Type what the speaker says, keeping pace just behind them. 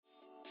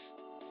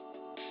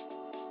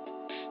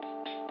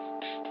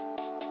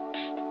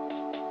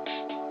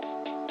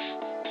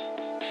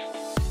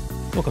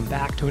Welcome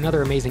back to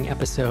another amazing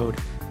episode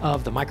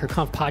of the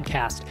MicroConf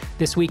podcast.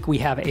 This week we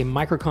have a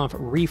MicroConf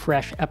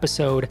refresh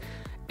episode,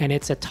 and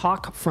it's a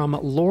talk from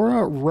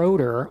Laura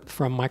Roeder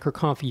from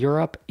MicroConf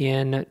Europe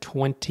in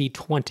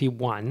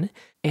 2021.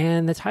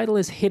 And the title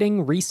is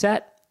Hitting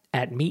Reset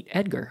at Meet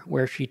Edgar,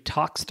 where she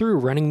talks through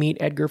running Meet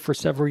Edgar for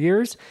several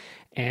years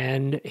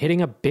and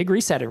hitting a big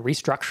reset and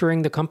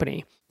restructuring the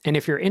company. And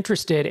if you're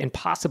interested in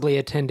possibly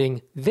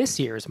attending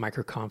this year's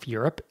MicroConf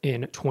Europe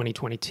in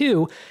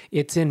 2022,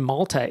 it's in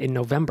Malta in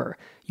November.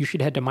 You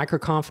should head to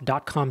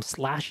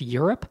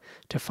microconf.com/Europe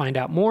to find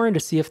out more and to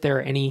see if there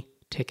are any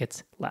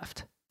tickets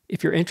left.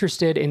 If you're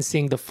interested in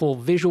seeing the full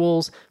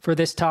visuals for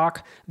this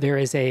talk, there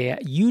is a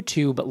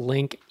YouTube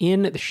link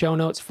in the show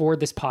notes for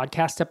this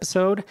podcast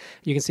episode.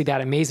 You can see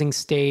that amazing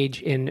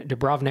stage in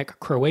Dubrovnik,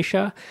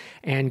 Croatia,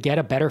 and get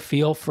a better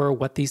feel for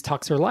what these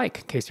talks are like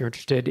in case you're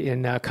interested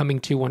in coming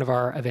to one of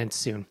our events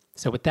soon.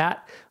 So with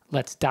that,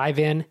 let's dive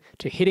in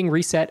to Hitting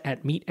Reset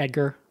at Meet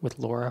Edgar with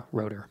Laura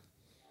Roeder.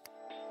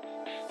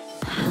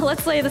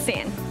 Let's lay the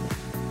scene.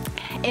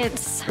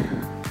 It's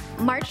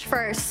March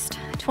 1st,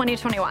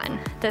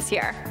 2021, this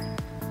year.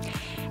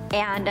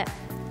 And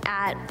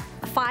at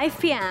 5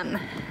 p.m.,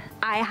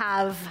 I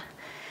have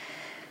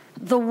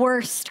the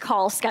worst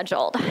call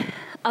scheduled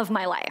of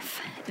my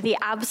life. The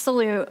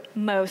absolute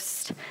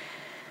most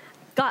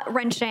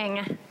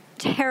gut-wrenching,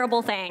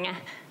 terrible thing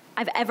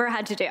I've ever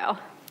had to do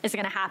is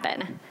going to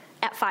happen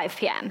at 5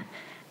 p.m. And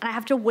I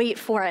have to wait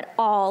for it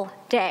all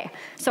day.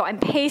 So I'm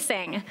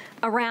pacing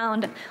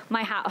around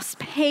my house,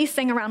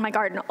 pacing around my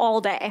garden all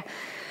day,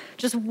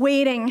 just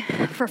waiting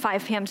for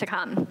 5 p.m. to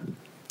come.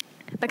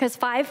 Because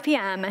 5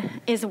 p.m.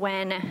 is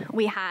when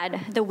we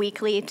had the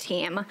weekly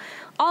team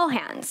all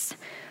hands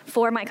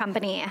for my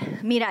company,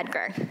 Meet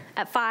Edgar,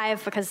 at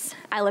 5 because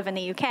I live in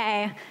the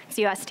UK, it's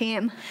a US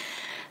team.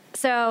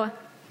 So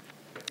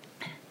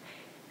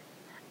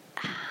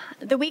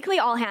the weekly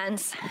all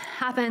hands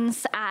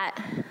happens at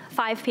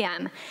 5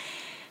 p.m.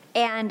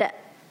 and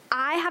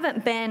I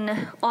haven't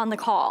been on the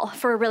call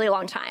for a really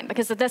long time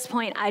because at this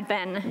point I'd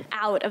been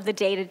out of the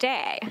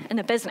day-to-day in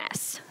the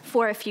business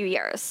for a few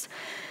years.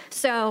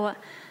 So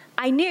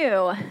I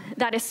knew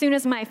that as soon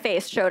as my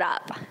face showed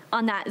up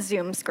on that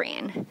Zoom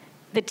screen,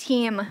 the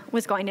team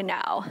was going to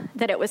know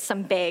that it was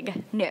some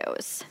big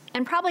news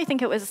and probably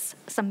think it was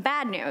some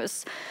bad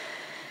news.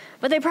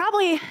 But they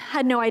probably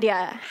had no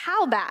idea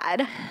how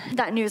bad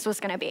that news was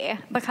going to be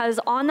because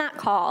on that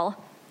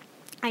call,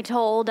 I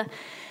told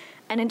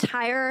an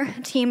entire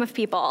team of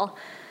people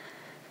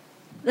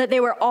that they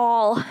were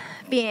all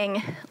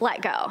being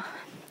let go,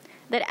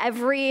 that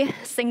every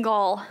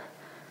single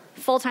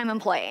full-time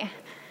employee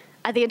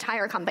at the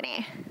entire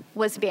company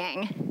was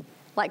being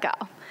let go.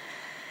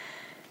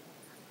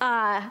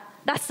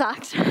 That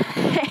sucked.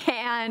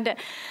 And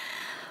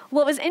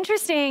what was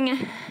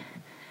interesting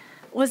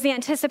was the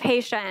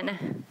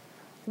anticipation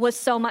was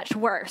so much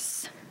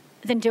worse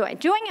than doing.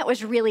 Doing it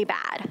was really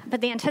bad,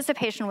 but the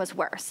anticipation was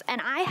worse.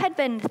 And I had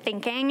been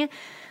thinking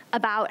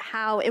about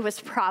how it was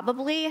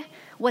probably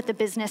what the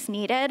business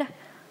needed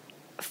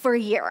for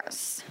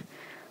years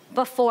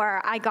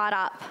before I got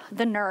up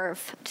the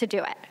nerve to do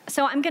it.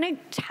 So I'm going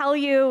to tell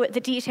you the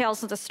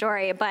details of the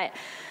story, but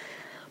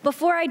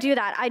before I do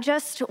that, I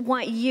just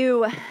want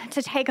you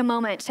to take a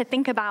moment to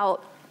think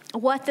about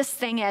what this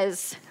thing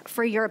is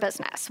for your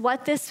business,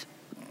 what this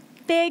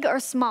big or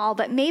small,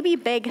 but maybe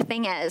big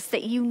thing is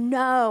that you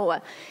know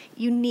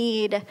you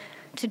need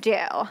to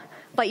do,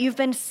 but you've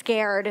been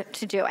scared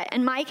to do it.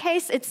 In my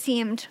case, it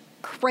seemed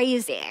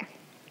crazy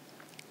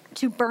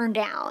to burn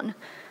down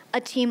a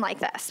team like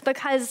this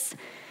because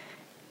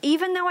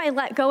even though I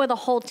let go of the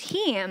whole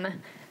team,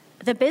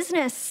 the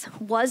business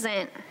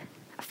wasn't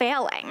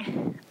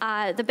failing.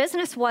 The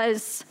business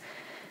was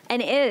and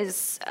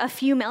is a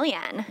few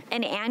million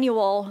in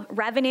annual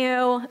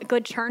revenue,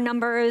 good churn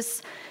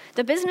numbers.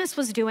 The business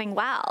was doing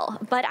well,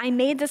 but I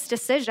made this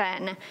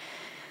decision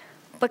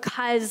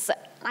because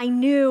I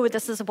knew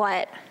this is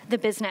what the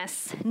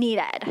business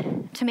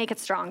needed to make it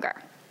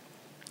stronger.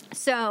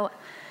 So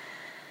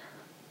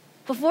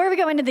before we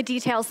go into the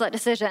details of that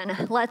decision,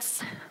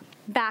 let's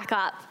back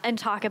up and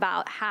talk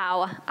about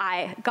how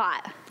I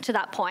got to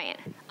that point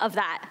of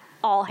that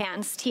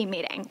all-hands team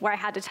meeting where I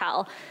had to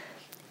tell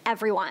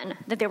everyone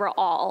that they were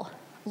all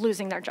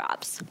losing their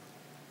jobs.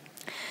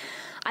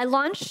 I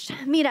launched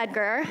Meet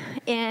Edgar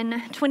in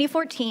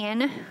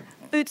 2014,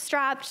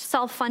 bootstrapped,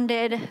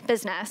 self-funded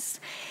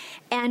business,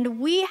 and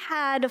we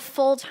had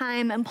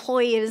full-time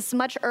employees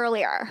much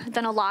earlier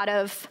than a lot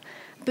of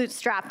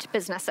bootstrapped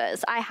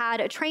businesses. I had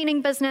a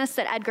training business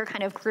that Edgar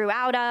kind of grew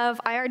out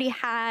of. I already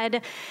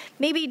had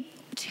maybe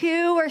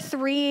 2 or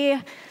 3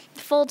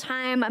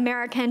 full-time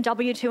American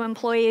W-2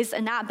 employees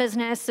in that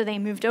business, so they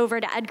moved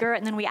over to Edgar,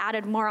 and then we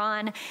added more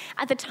on.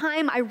 At the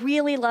time, I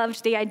really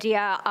loved the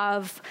idea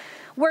of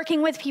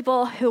working with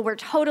people who were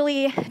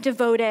totally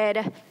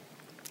devoted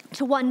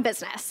to one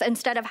business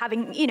instead of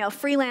having,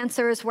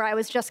 freelancers where I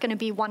was just going to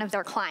be one of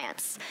their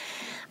clients.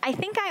 I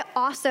think I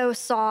also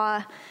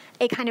saw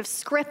a kind of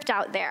script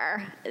out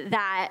there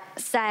that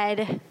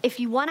said, if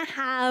you want to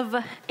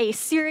have a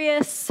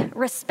serious,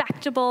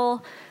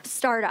 respectable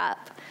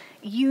startup,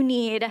 you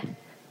need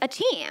a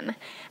team.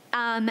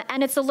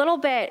 And it's a little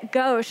bit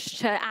gauche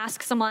to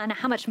ask someone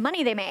how much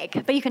money they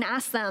make, but you can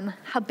ask them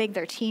how big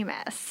their team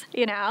is,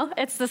 you know?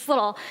 It's this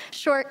little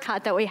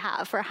shortcut that we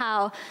have for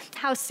how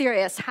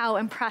serious, how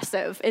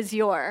impressive is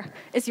your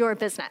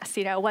business,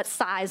 you know? What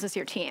size is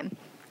your team?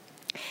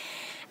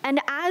 And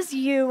as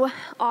you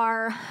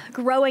are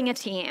growing a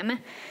team,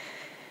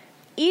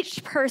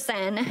 each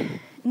person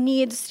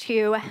needs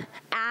to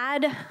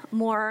add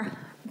more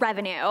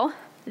revenue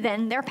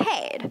than they're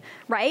paid,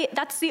 right?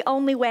 That's the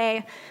only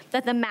way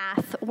that the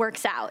math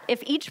works out.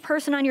 If each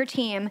person on your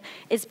team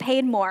is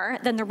paid more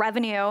than the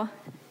revenue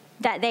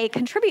that they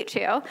contribute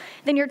to,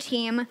 then your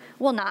company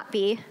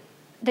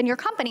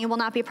will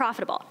not be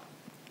profitable.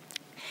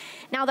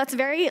 Now, that's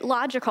very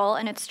logical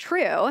and it's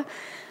true,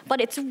 but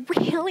it's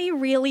really,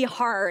 really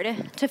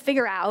hard to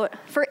figure out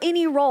for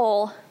any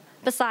role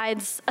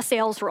besides a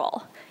sales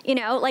role. You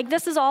know, like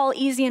this is all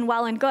easy and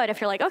well and good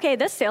if you're like, okay,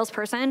 this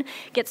salesperson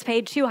gets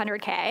paid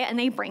 $200K and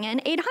they bring in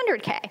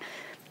 $800K.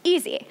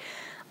 Easy.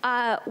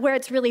 Where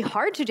it's really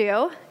hard to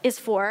do is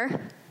for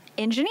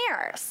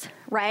engineers,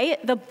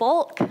 right? The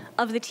bulk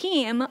of the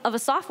team of a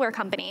software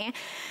company.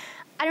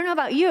 I don't know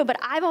about you, but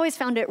I've always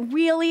found it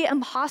really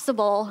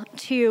impossible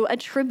to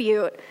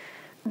attribute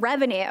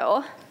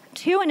revenue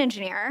to an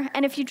engineer.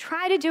 And if you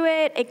try to do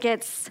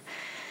it,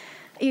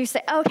 you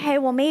say, okay,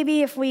 well,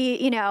 maybe if we,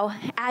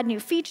 add new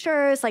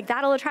features, like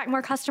that'll attract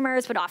more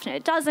customers, but often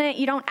it doesn't.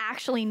 You don't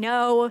actually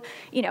know,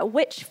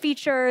 which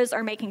features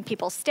are making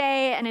people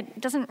stay, and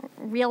it doesn't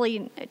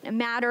really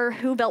matter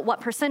who built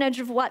what percentage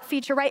of what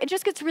feature, right? It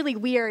just gets really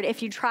weird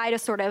if you try to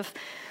sort of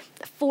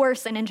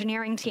force an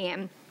engineering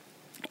team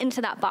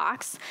into that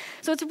box.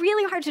 So it's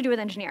really hard to do with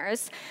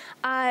engineers.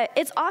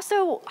 It's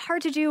also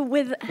hard to do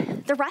with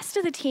the rest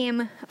of the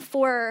team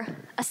for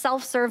a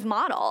self-serve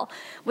model,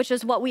 which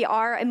is what we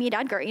are at Meet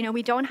Edgar.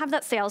 We don't have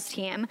that sales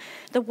team.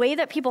 The way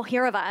that people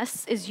hear of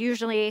us is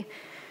usually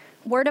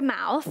word of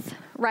mouth,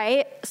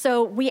 right?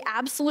 So we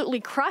absolutely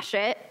crush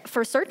it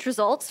for search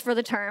results for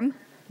the term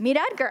Meet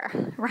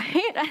Edgar,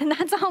 right? And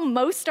that's how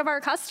most of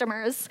our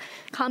customers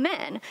come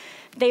in.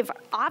 They've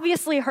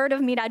obviously heard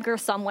of Meet Edgar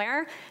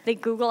somewhere. They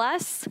Google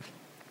us,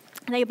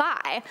 and they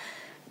buy.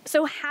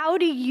 So how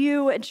do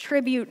you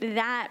attribute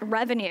that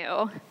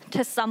revenue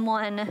to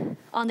someone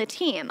on the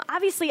team?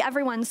 Obviously,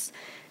 everyone's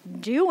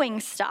doing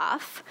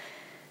stuff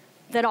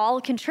that all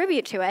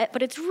contribute to it,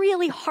 but it's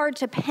really hard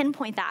to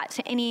pinpoint that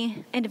to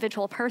any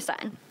individual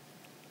person.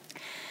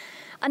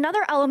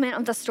 Another element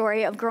of the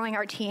story of growing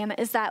our team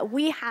is that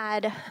we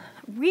had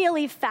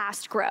really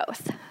fast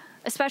growth,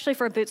 especially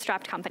for a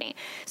bootstrapped company.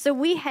 So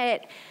we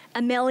hit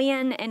 $1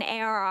 million in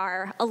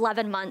ARR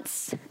 11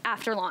 months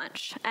after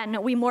launch,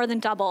 and we more than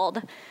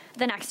doubled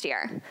the next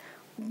year.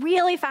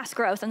 Really fast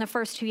growth in the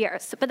first 2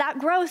 years. But that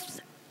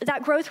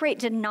growth rate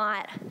did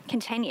not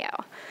continue.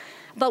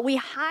 But we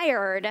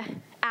hired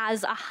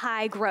as a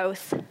high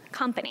growth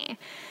company.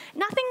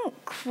 Nothing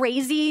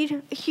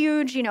crazy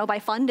huge, by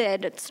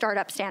funded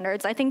startup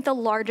standards. I think the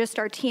largest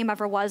our team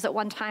ever was at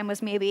one time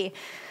was maybe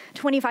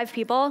 25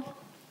 people.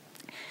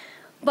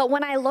 But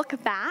when I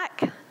look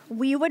back,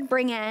 we would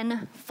bring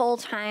in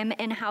full-time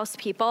in-house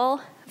people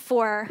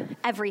for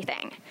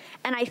everything.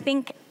 And I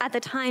think at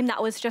the time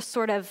that was just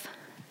sort of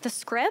the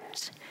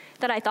script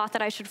that I thought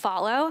that I should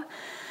follow.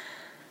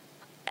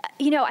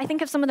 I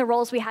think of some of the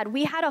roles we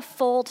had a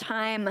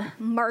full-time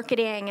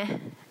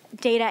marketing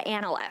data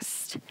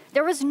analyst.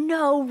 There was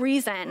no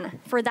reason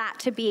for that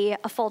to be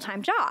a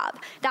full-time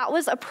job. That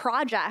was a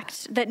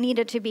project that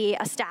needed to be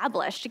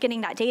established,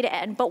 getting that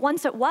data in. But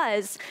once it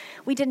was,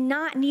 we did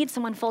not need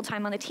someone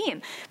full-time on the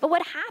team. But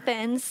what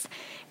happens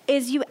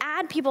is you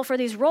add people for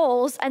these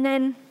roles, and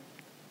then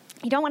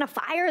you don't want to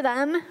fire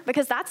them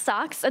because that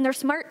sucks, and they're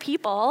smart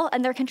people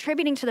and they're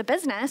contributing to the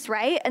business,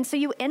 right? And so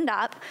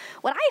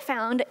what I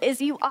found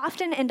is you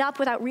often end up,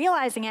 without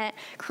realizing it,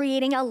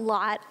 creating a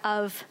lot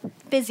of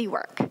busy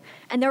work.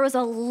 And there was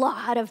a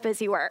lot of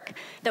busy work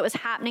that was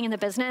happening in the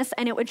business,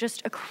 and it would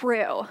just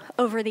accrue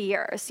over the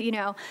years.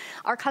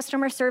 Our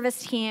customer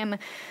service team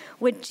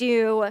would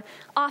do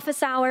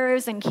office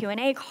hours and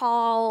Q&A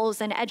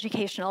calls and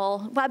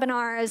educational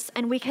webinars,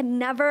 and we could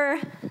never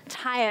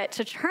tie it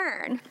to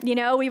churn.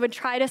 We would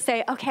try to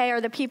say, okay,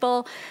 are the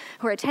people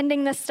who are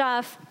attending this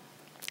stuff,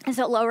 is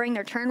it lowering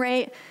their churn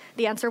rate?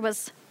 The answer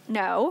was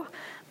no.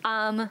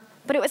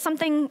 But it was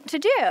something to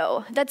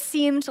do that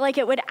seemed like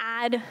it would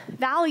add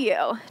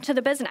value to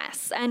the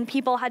business, and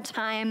people had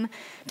time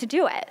to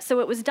do it, so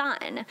it was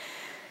done.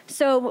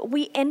 So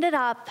we ended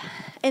up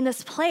in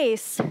this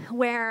place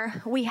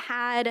where we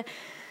had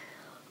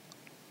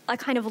a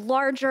kind of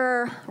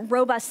larger,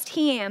 robust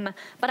team,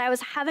 but I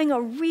was having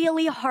a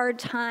really hard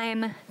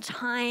time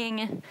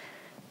tying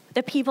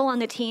the people on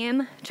the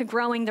team to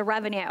growing the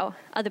revenue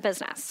of the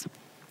business.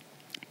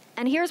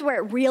 And here's where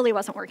it really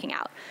wasn't working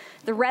out.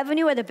 The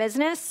revenue of the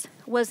business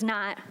was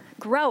not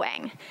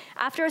growing.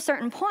 After a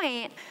certain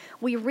point,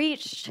 we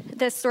reached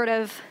this sort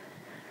of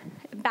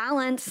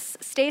balance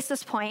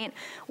stasis point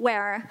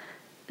where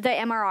the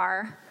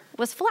MRR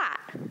was flat,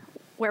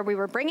 where we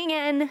were bringing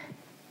in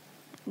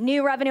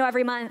new revenue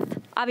every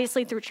month.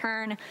 Obviously through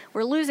churn,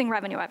 we're losing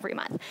revenue every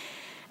month.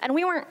 And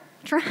we weren't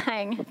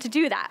trying to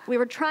do that. We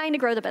were trying to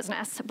grow the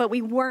business, but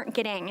we weren't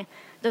getting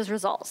those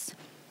results.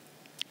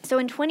 So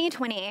in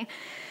 2020,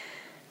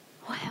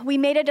 we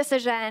made a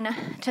decision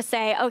to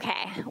say,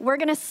 okay, we're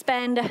going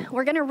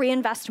to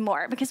reinvest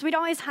more, because we'd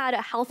always had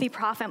a healthy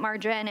profit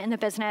margin in the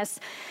business.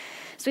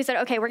 So we said,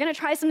 okay, we're going to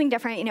try something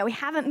different. We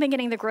haven't been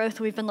getting the growth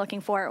we've been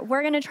looking for.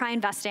 We're going to try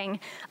investing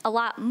a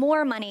lot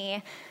more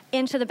money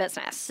into the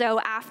business. So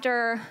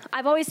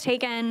I've always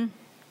taken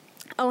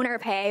owner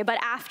pay, but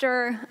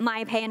after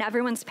my pay and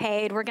everyone's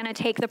paid, we're going to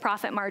take the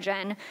profit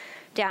margin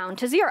down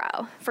to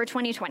 0 for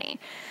 2020.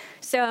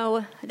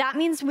 So that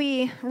means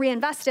we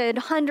reinvested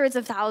hundreds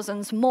of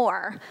thousands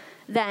more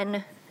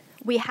than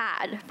we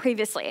had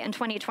previously in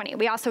 2020.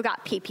 We also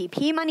got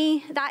PPP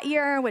money that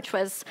year, which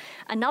was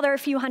another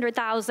few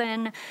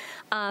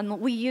 $100,000.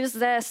 We used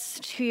this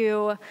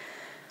to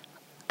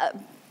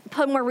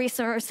put more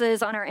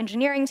resources on our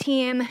engineering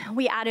team.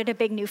 We added a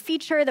big new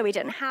feature that we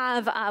didn't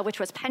have,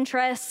 which was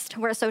Pinterest.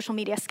 We're a social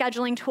media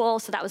scheduling tool,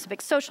 so that was a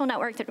big social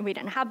network that we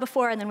didn't have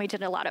before, and then we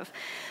did a lot of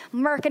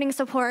marketing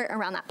support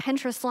around that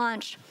Pinterest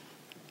launch.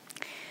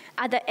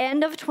 At the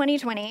end of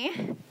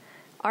 2020,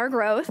 our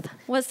growth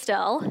was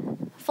still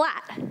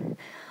flat.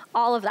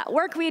 All of that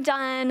work we'd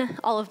done,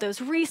 all of those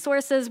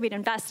resources we'd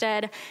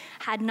invested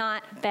had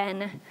not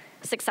been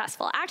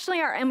successful. Actually,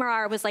 our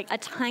MRR was like a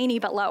tiny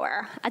bit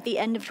lower at the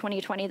end of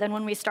 2020 than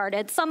when we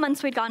started. Some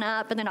months we'd gone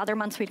up, and then other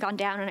months we'd gone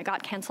down, and it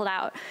got canceled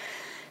out.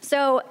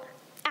 So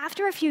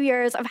after a few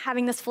years of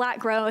having this flat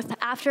growth,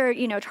 after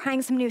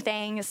trying some new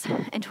things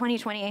in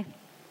 2020,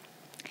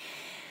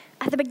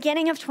 at the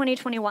beginning of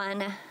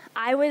 2021,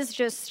 I was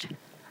just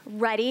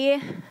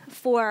ready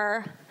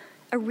for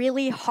a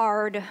really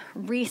hard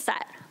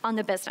reset on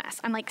the business.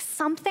 I'm like,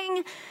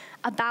 something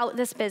about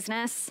this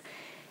business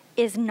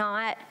is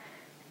not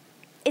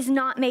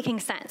making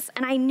sense.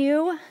 And I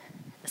knew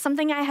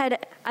something I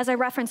had, as I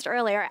referenced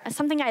earlier,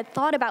 something I had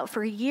thought about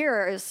for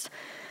years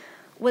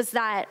was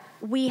that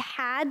we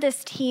had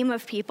this team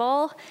of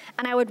people,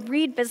 and I would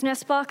read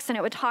business books, and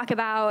it would talk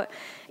about,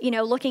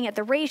 looking at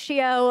the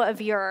ratio of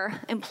your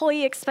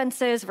employee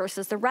expenses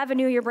versus the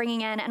revenue you're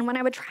bringing in. And when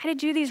I would try to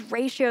do these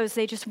ratios,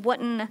 they just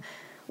wouldn't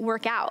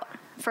work out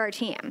for our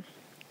team.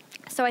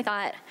 So I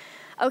thought,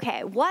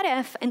 okay, what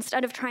if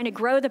instead of trying to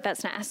grow the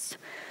business,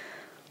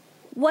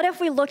 what if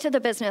we looked at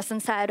the business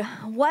and said,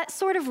 what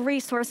sort of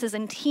resources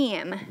and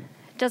team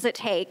does it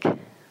take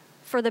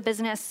for the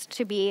business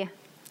to be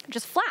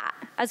just flat,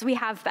 as we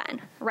have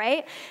been,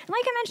 right? And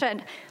like I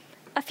mentioned,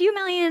 a few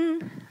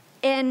million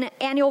in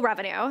annual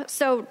revenue,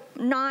 so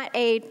not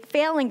a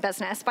failing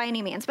business by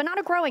any means, but not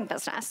a growing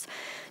business.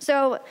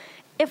 So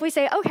if we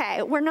say,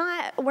 okay, we're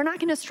not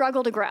going to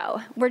struggle to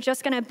grow, we're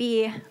just going to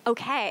be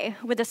okay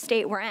with the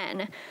state we're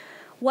in,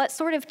 what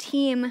sort of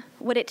team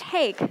would it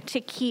take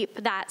to keep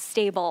that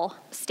stable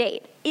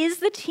state? Is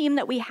the team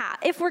that we have,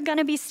 if we're going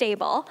to be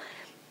stable,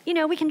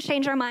 we can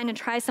change our mind and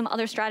try some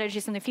other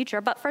strategies in the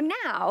future. But for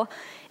now,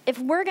 if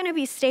we're going to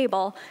be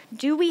stable,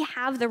 do we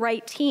have the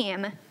right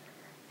team?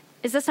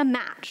 Is this a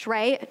match,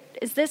 right?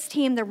 Is this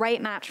team the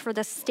right match for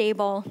this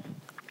stable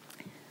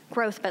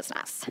growth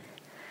business?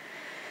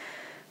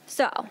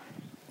 So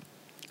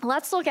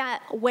let's look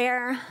at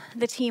where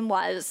the team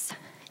was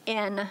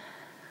in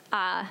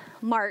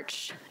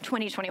March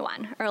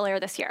 2021, earlier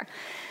this year.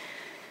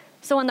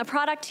 So on the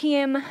product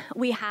team,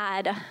 we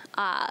had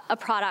a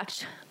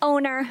product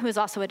owner who was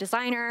also a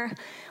designer.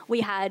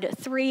 We had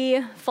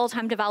 3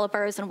 full-time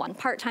developers and 1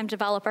 part-time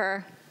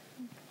developer,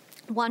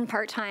 1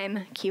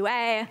 part-time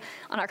QA.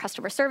 On our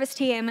customer service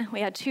team, we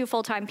had 2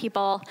 full-time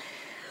people,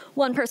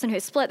 1 person who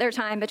split their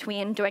time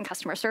between doing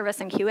customer service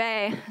and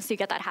QA, so you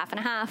get that half and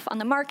half. On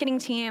the marketing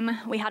team,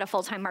 we had a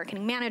full-time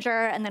marketing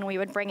manager, and then we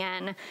would bring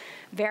in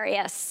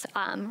various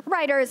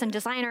writers and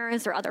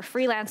designers or other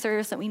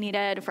freelancers that we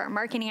needed for our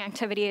marketing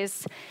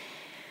activities.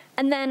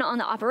 And then on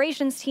the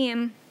operations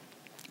team,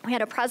 we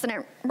had a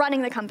president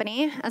running the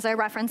company. As I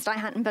referenced, I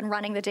hadn't been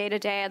running the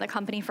day-to-day of the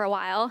company for a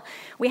while.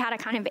 We had a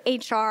kind of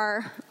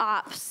HR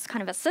ops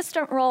kind of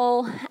assistant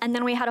role, and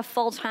then we had a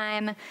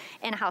full-time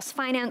in-house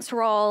finance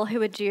role who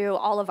would do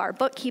all of our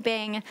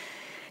bookkeeping,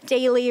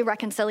 daily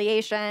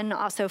reconciliation,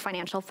 also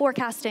financial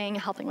forecasting,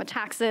 helping with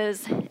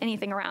taxes,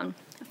 anything around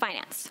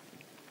finance.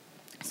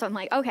 So I'm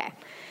like, okay,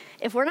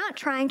 if we're not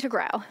trying to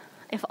grow,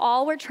 if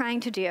all we're trying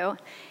to do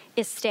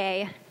is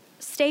stay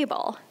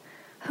stable,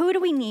 who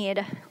do we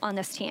need on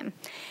this team?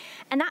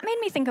 And that made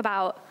me think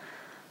about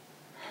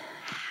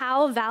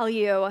how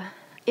value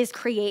is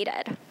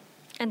created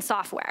in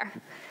software.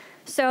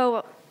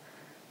 So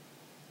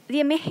the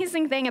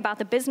amazing thing about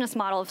the business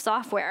model of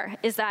software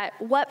is that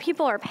what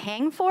people are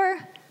paying for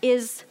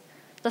is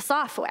the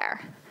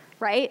software,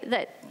 right?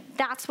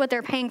 That's what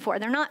they're paying for.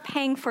 They're not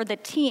paying for the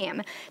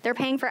team. They're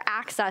paying for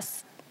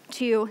access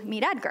to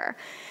Meet Edgar.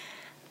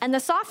 And the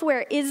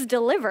software is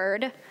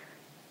delivered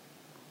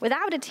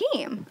without a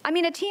team. I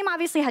mean, a team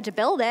obviously had to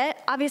build it.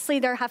 Obviously,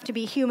 there have to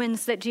be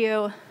humans that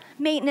do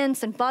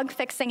maintenance and bug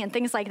fixing and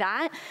things like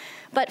that.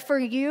 But for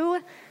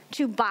you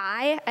to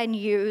buy and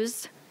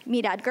use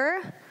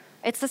MeetEdgar,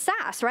 it's a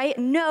SaaS, right?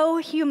 No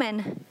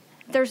human,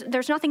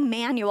 there's nothing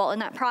manual in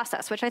that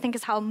process, which I think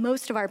is how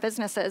most of our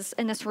businesses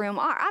in this room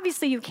are.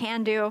 Obviously, you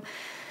can do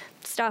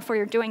stuff where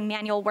you're doing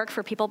manual work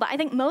for people, but I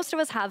think most of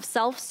us have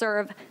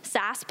self-serve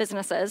SaaS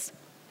businesses.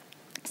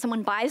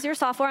 Someone buys your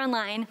software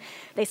online,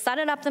 they set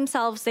it up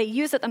themselves, they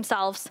use it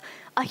themselves.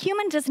 A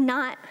human does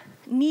not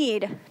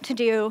need to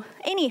do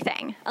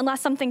anything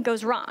unless something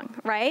goes wrong,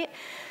 right?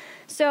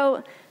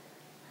 So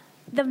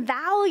the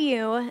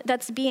value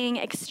that's being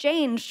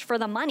exchanged for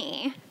the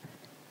money,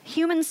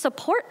 humans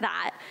support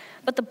that,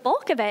 but the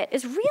bulk of it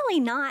is really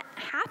not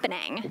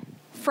happening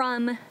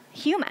from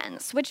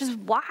humans, which is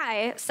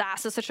why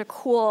SaaS is such a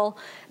cool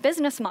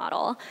business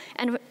model,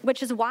 and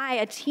which is why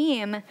a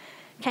team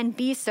can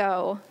be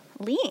so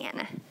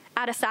lean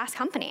at a SaaS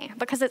company,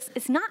 because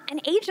it's not an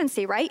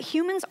agency, right?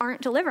 Humans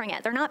aren't delivering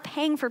it. They're not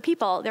paying for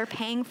people, they're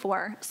paying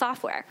for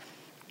software.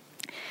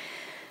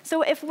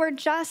 So if we're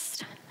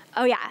just,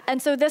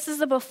 and so this is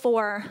the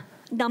before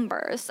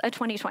numbers of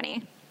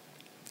 2020.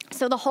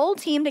 So the whole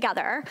team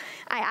together,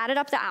 I added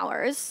up the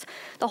hours.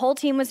 The whole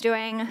team was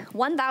doing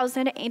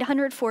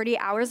 1,840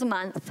 hours a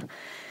month.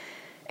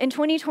 In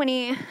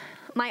 2020,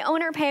 my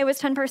owner pay was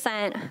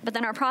 10%, but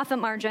then our profit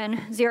margin,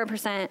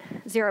 0%,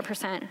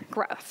 0%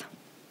 growth.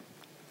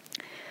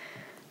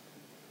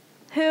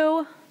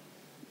 Who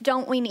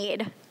don't we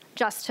need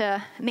just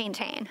to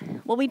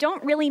maintain? Well, we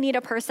don't really need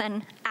a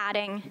person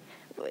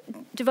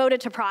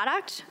devoted to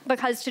product,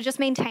 because to just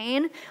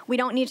maintain, we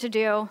don't need to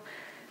do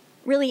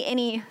really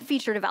any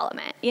feature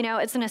development. You know,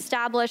 it's an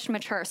established,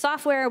 mature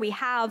software. We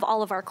have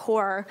all of our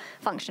core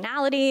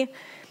functionality.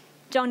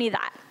 Don't need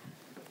that.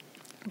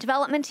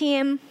 Development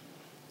team,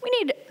 we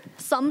need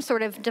some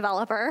sort of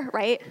developer,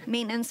 right?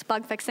 Maintenance,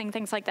 bug fixing,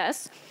 things like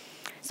this.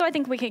 So I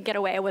think we could get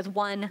away with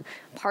one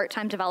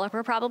part-time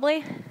developer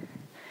probably.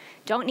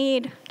 Don't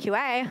need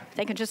QA.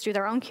 They can just do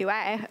their own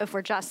QA if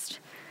we're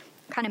just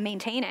kind of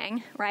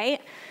maintaining, right?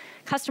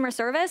 Customer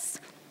service,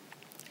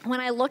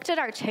 when I looked at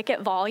our ticket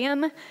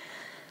volume,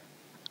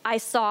 I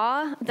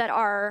saw that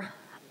our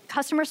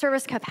customer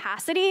service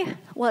capacity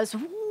was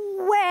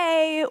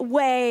way,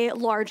 way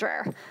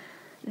larger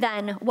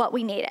than what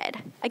we needed.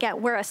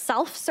 Again, we're a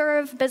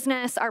self-serve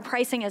business. Our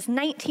pricing is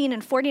 $19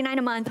 and $49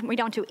 a month. We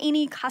don't do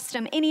any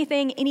custom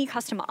anything, any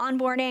custom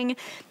onboarding.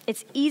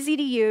 It's easy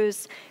to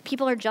use.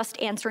 People are just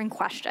answering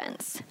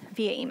questions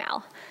via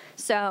email.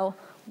 So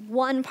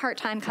one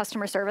part-time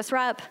customer service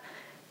rep,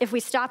 if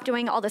we stop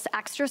doing all this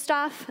extra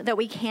stuff that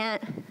we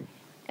can't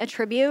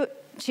attribute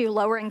to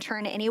lowering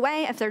churn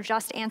anyway, if they're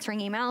just answering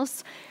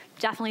emails,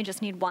 definitely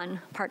just need one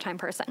part-time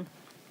person.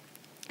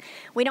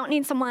 We don't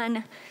need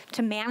someone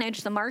to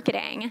manage the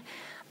marketing.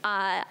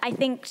 I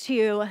think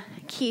to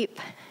keep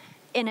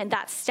in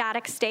that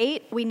static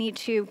state, we need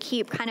to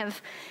keep kind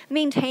of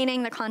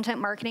maintaining the content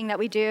marketing that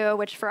we do,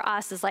 which for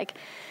us is like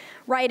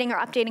writing or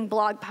updating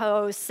blog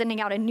posts,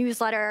 sending out a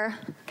newsletter,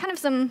 kind of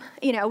some,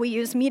 we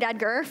use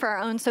MeetEdgar for our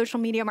own social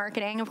media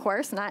marketing, of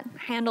course, and that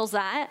handles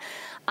that.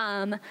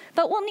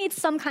 But we'll need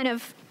some kind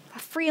of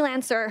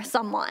freelancer,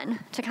 someone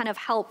to kind of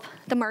help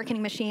the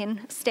marketing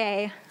machine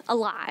stay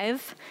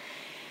alive.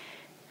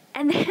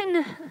 And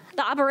then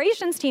the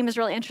operations team is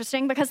really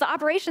interesting, because the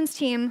operations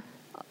team,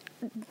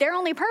 their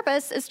only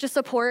purpose is to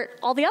support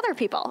all the other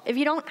people. If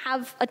you don't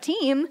have a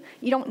team,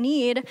 you don't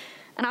need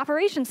an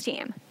operations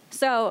team.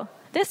 So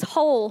this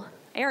whole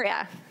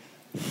area,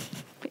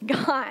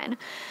 gone.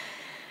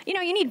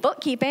 You need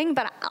bookkeeping,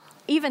 but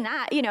even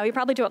that, you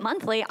probably do it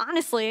monthly.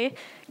 Honestly,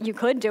 you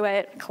could do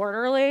it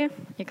quarterly.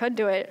 You could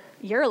do it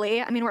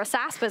yearly. I mean, we're a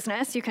SaaS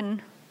business. You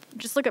can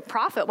just look at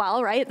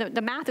ProfitWell, right?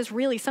 The math is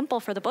really simple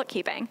for the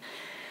bookkeeping.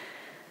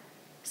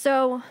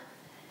 So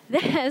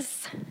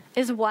this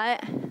is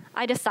what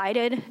I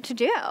decided to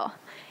do.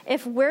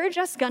 If we're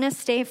just going to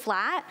stay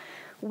flat,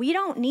 we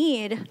don't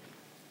need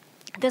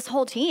this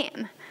whole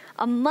team.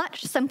 A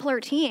much simpler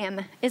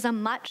team is a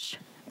much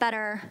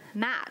better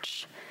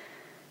match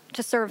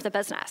to serve the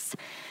business.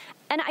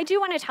 And I do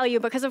want to tell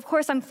you, because of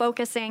course I'm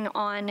focusing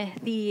on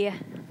the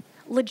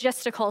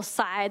logistical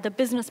side, the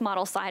business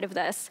model side of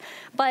this,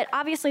 but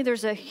obviously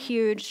there's a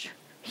huge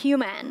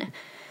human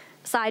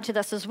side to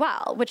this as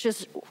well, which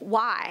is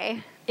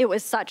why it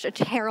was such a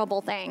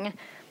terrible thing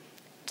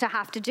to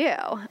have to do.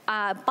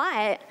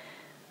 But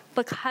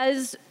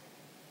because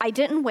I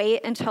didn't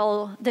wait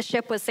until the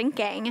ship was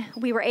sinking,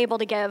 we were able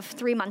to give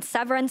 3 months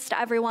severance to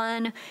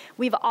everyone.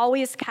 We've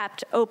always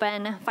kept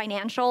open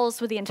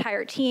financials with the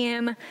entire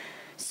team.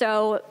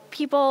 So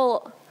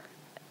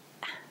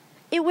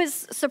it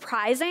was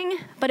surprising,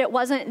 but it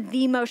wasn't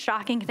the most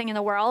shocking thing in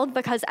the world,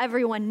 because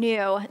everyone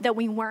knew that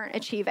we weren't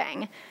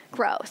achieving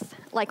growth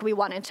like we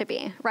wanted to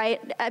be, right?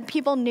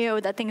 People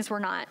knew that things were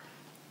not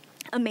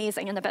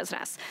amazing in the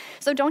business.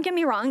 So don't get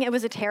me wrong, it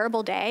was a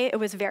terrible day. It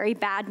was very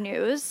bad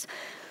news.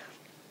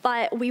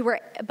 But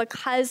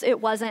because it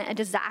wasn't a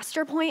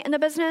disaster point in the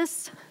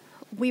business,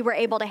 we were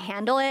able to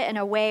handle it in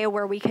a way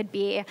where we could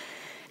be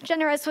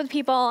generous with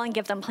people and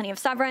give them plenty of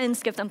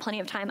severance, give them plenty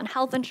of time on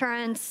health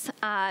insurance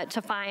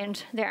to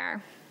find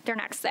their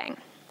next thing.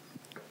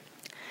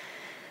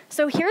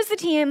 So here's the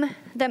team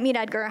that Meet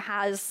Edgar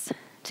has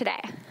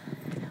today.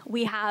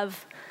 We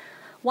have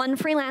one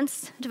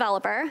freelance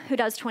developer who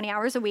does 20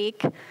 hours a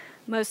week,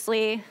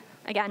 mostly,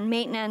 again,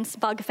 maintenance,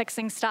 bug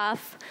fixing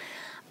stuff.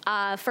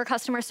 For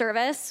customer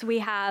service, we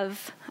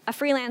have a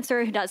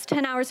freelancer who does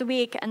 10 hours a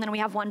week, and then we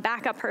have one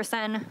backup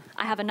person.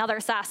 I have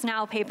another SaaS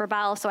Now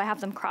Paperbell, so I have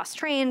them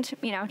cross-trained,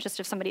 just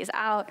if somebody's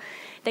out,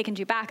 they can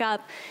do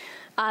backup.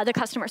 The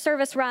customer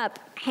service rep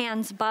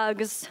hands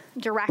bugs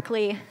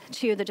directly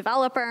to the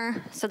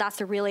developer, so that's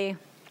a really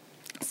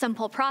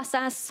simple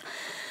process.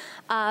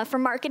 For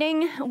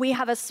marketing, we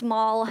have a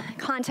small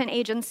content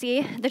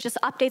agency that just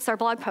updates our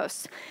blog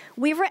posts.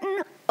 We've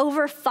written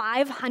over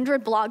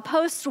 500 blog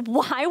posts.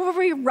 Why were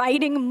we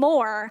writing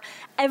more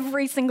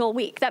every single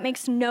week? That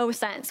makes no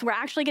sense. We're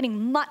actually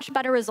getting much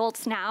better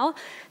results now,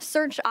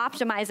 search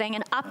optimizing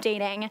and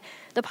updating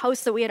the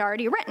posts that we had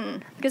already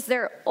written, because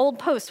they're old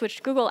posts,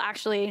 which Google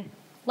actually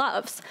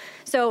loves.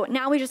 So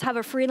now we just have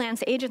a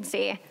freelance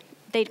agency.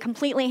 They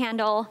completely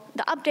handle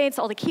the updates,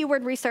 all the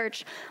keyword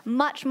research,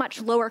 much,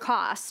 much lower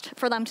cost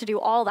for them to do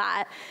all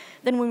that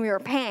than when we were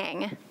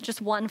paying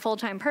just one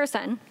full-time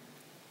person.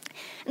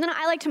 And then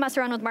I like to mess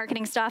around with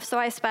marketing stuff, so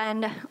I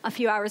spend a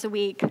few hours a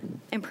week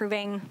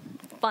improving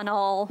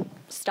funnel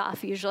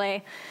stuff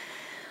usually.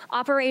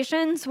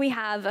 Operations, we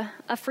have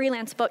a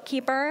freelance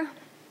bookkeeper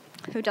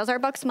who does our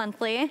books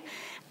monthly,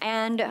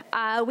 and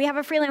we have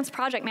a freelance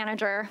project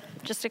manager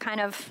just to kind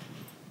of,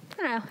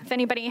 I don't know, if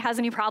anybody has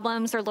any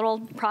problems or little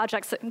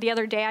projects. The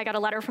other day I got a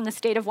letter from the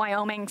state of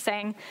Wyoming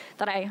saying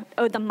that I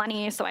owed them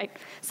money, so I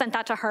sent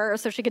that to her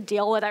so she could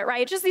deal with it,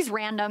 right? Just these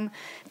random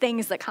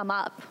things that come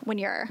up when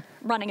you're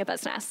running a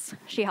business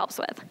she helps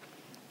with.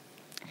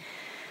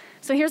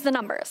 So here's the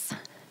numbers.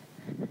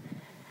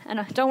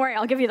 And don't worry,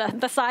 I'll give you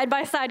the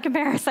side-by-side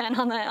comparison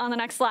on the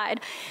next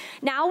slide.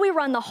 Now we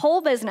run the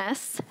whole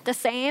business, the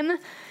same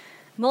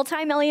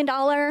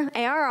multi-million-dollar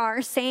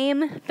ARR,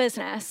 same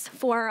business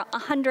for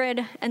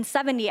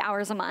 170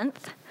 hours a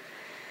month.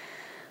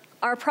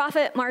 Our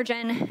profit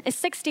margin is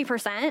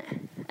 60%,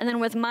 and then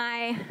with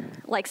my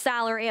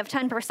salary of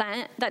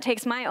 10%, that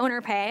takes my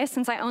owner pay,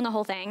 since I own the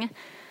whole thing,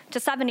 to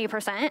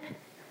 70%.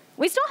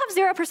 We still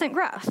have 0%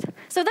 growth.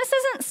 So this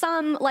isn't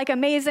some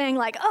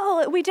amazing,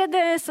 oh, we did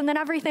this and then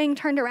everything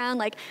turned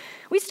around.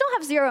 We still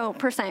have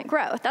 0%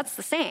 growth. That's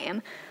the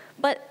same.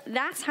 But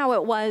that's how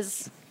it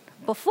was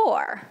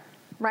before,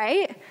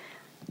 right?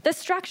 This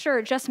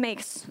structure just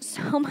makes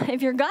so much,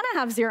 if you're gonna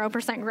have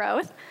 0%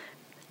 growth,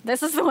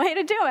 this is the way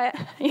to do it,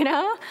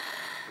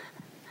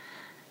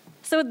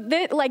 So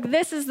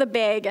this is the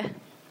big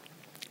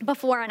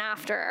before and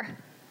after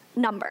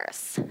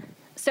numbers.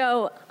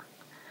 So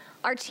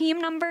our team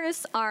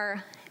numbers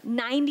are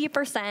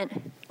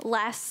 90%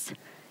 less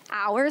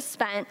hours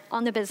spent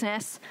on the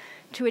business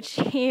to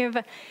achieve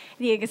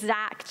the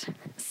exact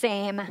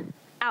same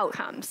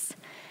outcomes.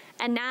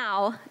 And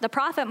now the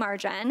profit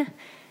margin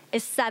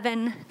is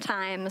 7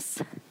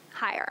 times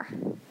higher.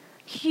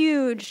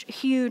 Huge,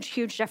 huge,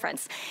 huge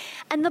difference.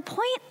 And the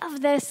point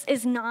of this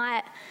is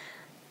not,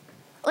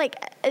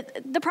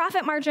 the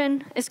profit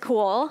margin is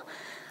cool,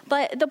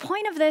 but the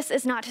point of this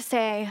is not to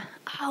say,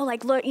 oh,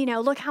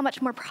 look how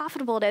much more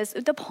profitable it is.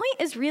 The point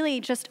is really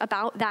just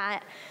about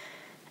that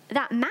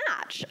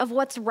match of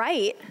what's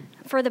right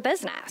for the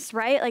business,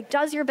 right?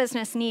 Does your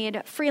business need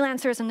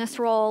freelancers in this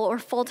role or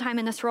full-time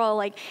in this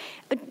role?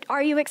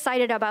 Are you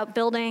excited about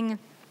building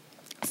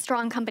a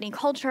strong company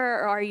culture,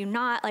 or are you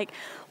not?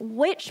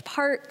 Which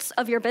parts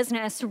of your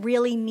business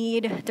really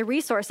need the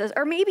resources?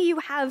 Or maybe you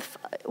have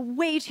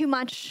way too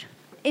much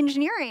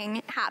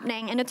engineering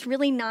happening and it's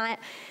really not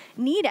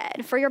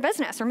needed for your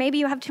business, or maybe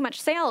you have too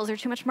much sales or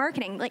too much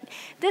marketing.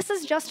 This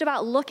is just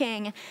about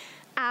looking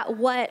at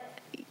what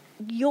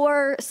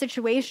your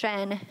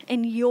situation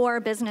in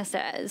your business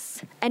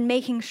is and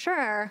making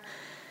sure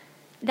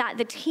that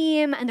the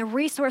team and the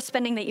resource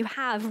spending that you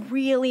have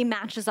really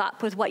matches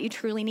up with what you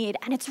truly need.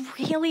 And it's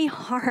really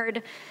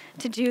hard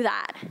to do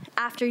that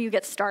after you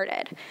get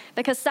started,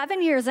 because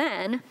 7 years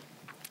in,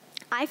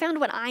 I found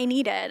what I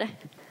needed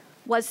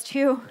was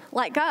to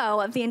let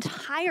go of the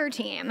entire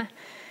team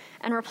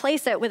and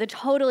replace it with a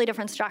totally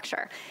different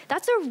structure.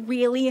 That's a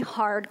really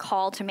hard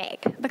call to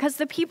make, because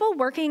the people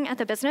working at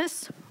the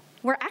business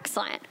were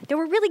excellent. They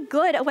were really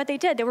good at what they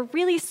did. They were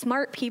really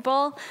smart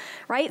people,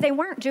 right? They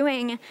weren't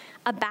doing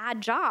a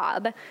bad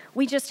job.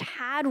 We just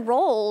had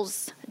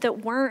roles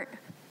that weren't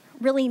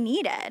really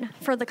needed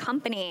for the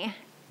company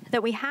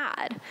that we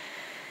had.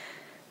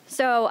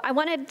 So I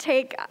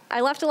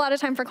left a lot of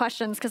time for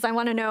questions because I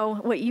want to know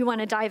what you want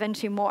to dive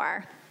into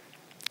more.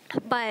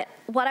 But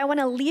what I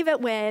want to leave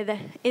it with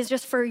is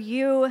just for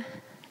you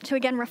to,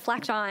 again,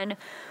 reflect on,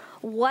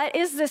 what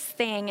is this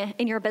thing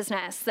in your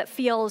business that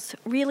feels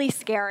really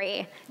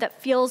scary,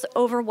 that feels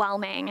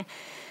overwhelming,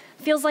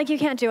 feels like you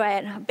can't do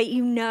it, but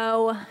you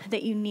know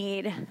that you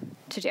need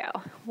to do.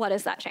 What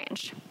is that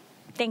change?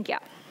 Thank you.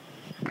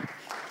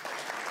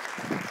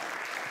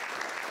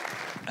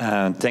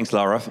 Thanks,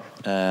 Laura.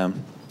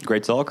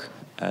 Great talk.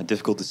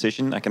 Difficult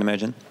decision, I can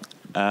imagine.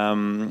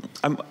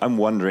 I'm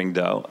wondering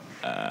though.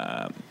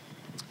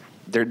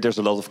 There's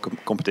a lot of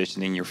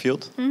competition in your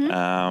field,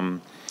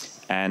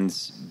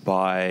 and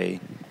by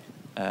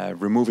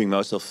removing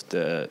most of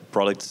the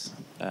product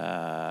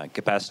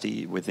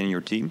capacity within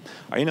your team,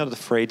 are you not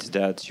afraid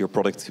that your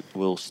product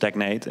will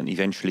stagnate and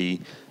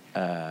eventually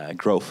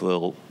growth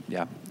will,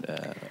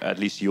 at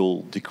least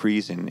you'll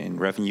decrease in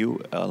revenue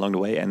along the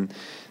way, and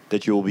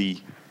that you'll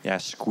be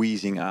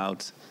squeezing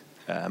out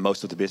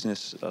most of the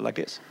business like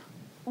this?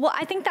 Well,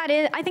 I think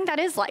that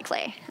is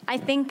likely. I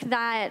think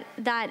that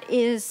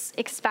is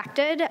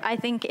expected. I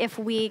think if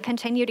we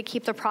continue to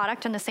keep the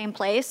product in the same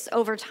place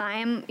over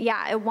time,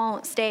 it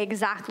won't stay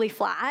exactly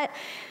flat.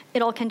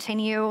 It'll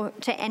continue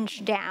to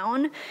inch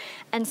down.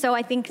 And so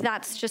I think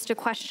that's just a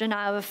question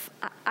of,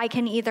 I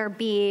can either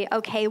be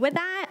okay with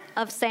that,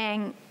 of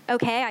saying,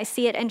 okay, I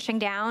see it inching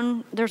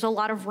down, there's a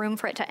lot of room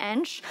for it to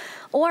inch,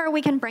 or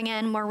we can bring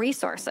in more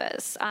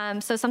resources.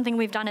 So something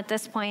we've done at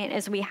this point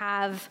is we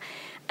have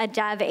a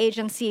dev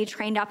agency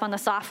trained up on the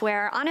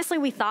software. Honestly,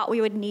 we thought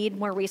we would need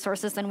more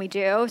resources than we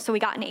do, so we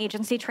got an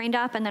agency trained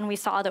up, and then we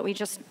saw that we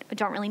just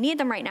don't really need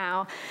them right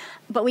now,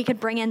 but we could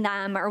bring in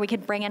them, or we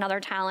could bring in other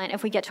talent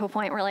if we get to a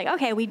point where, like,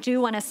 okay, we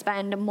do want to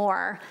spend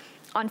more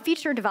on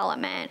feature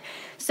development.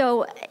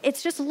 So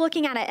it's just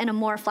looking at it in a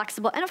more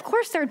flexible, and of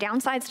course there are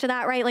downsides to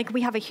that, right? Like,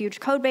 we have a huge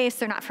code base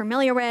they're not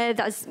familiar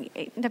with. As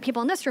the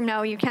people in this room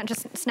know, you can't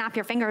just snap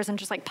your fingers and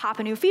just like pop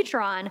a new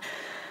feature on.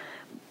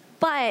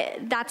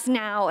 But that's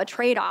now a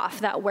trade-off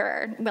that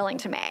we're willing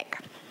to make.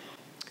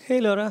 Hey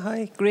Laura,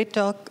 hi, great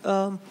talk.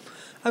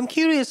 I'm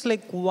curious,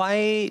 like,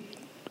 why,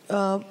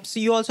 so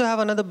you also have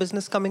another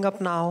business coming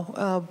up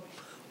now,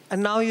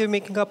 and now you're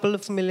making a couple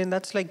of million,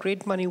 that's like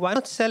great money. Why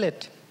not sell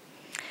it?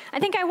 I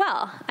think I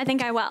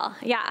will.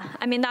 Yeah.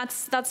 I mean,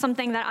 that's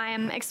something that I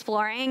am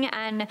exploring,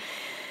 and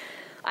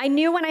I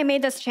knew when I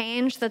made this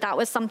change that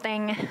was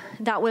something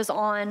that was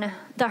on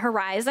the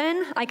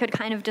horizon. I could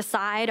kind of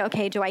decide,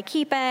 okay, do I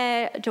keep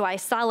it? Do I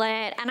sell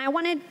it? And I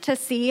wanted to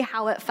see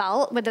how it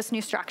felt with this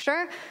new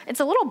structure.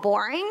 It's a little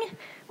boring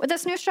with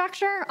this new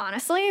structure,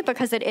 honestly,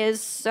 because it is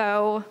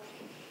so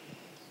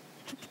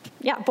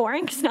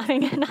boring, because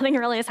nothing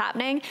really is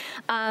happening.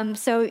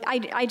 So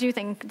I do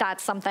think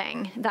that's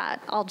something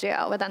that I'll do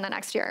within the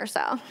next year or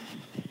so.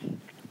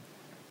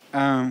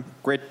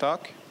 Great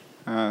talk.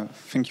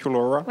 Thank you,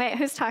 Laura. Wait,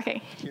 who's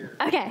talking? Pierre.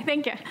 Okay,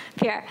 thank you,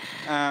 Pierre.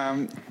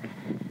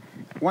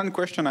 One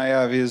question I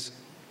have is,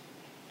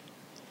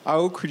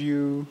 how could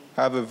you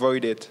have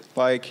avoided,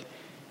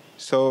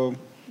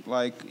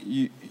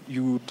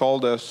 you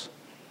told us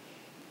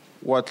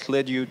what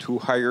led you to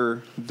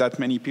hire that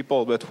many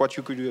people, but what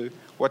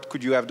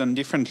could you have done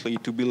differently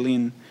to be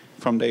lean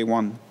from day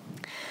one?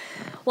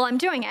 Well, I'm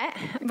doing it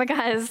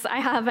because I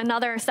have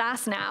another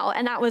SaaS now,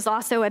 and that was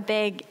also a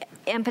big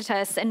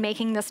impetus in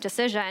making this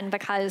decision,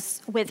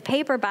 because with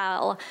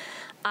Paperbell,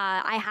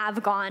 I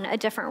have gone a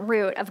different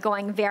route of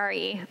going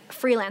very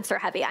freelancer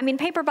heavy. I mean,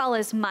 Paperbell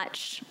is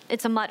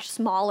it's a much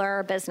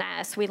smaller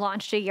business. We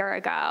launched a year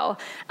ago,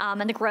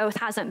 and the growth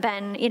hasn't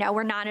been,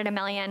 we're not at $1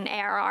 million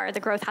ARR. The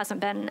growth hasn't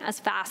been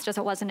as fast as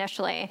it was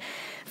initially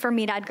for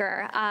Meet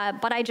Edgar.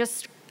 But I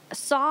just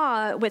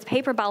saw with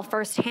Paperbell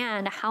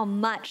firsthand how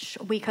much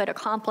we could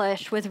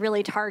accomplish with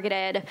really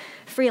targeted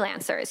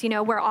freelancers.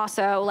 We're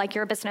also, like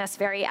your business,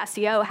 very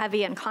SEO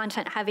heavy and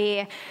content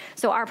heavy.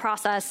 So our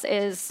process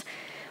is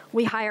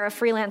we hire a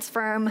freelance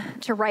firm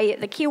to write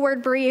the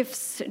keyword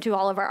briefs, do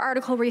all of our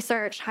article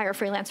research, hire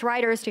freelance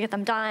writers to get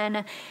them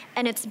done.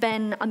 And it's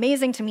been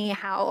amazing to me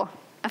how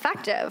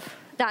effective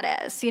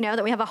that is,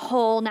 that we have a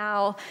whole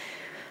now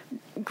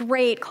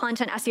great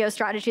content SEO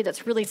strategy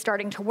that's really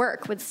starting to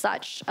work with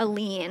such a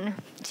lean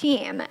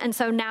team. And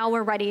so now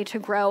we're ready to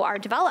grow our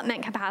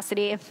development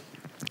capacity,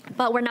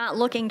 but we're not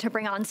looking to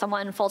bring on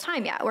someone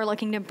full-time yet. We're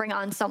looking to bring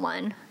on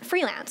someone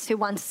freelance who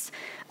wants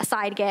a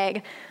side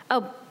gig.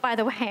 Oh, by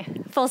the way,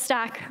 full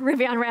stack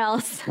Ruby on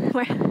Rails.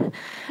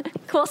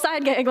 Cool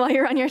side gig while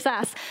you run your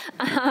SaaS.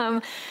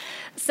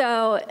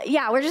 So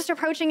we're just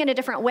approaching it a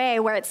different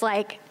way, where it's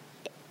like,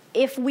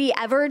 if we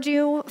ever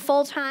do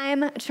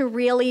full-time, to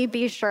really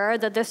be sure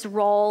that this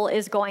role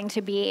is going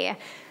to be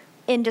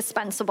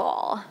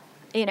indispensable,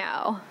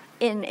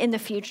 in the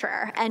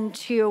future, and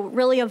to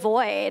really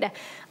avoid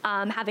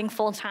having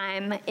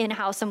full-time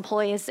in-house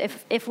employees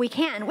if we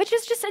can, which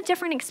is just a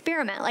different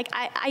experiment. Like,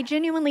 I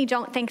genuinely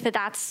don't think that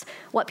that's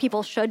what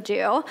people should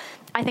do.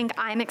 I think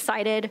I'm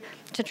excited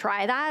to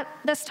try that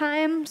this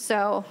time,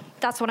 so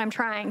that's what I'm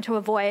trying, to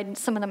avoid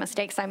some of the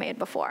mistakes I made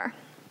before.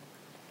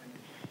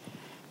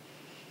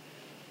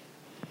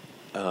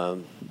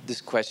 This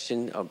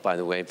question, by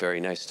the way, very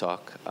nice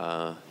talk.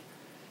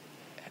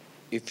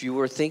 If you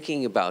were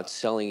thinking about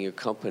selling your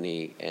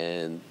company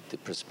and the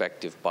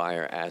prospective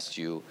buyer asked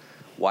you,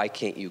 why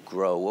can't you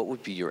grow, what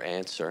would be your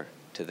answer?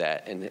 to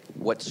that? And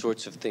what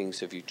sorts of things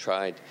have you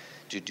tried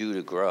to do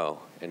to grow?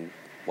 And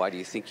why do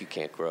you think you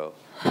can't grow?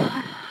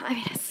 I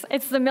mean,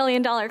 it's the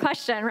million-dollar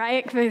question,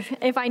 right?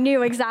 If I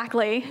knew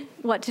exactly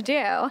what to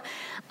do,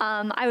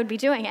 I would be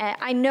doing it.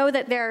 I know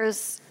that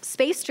there's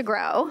space to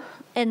grow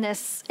in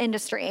this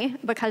industry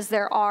because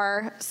there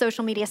are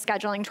social media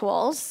scheduling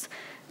tools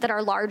that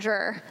are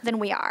larger than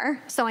we are.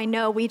 So I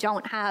know we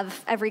don't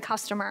have every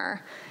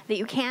customer that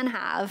you can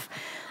have.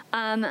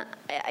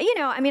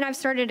 I've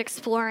started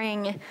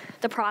exploring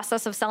the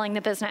process of selling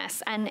the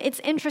business, and it's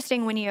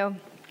interesting when you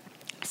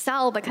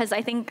sell, because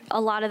I think a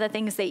lot of the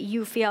things that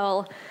you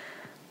feel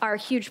are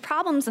huge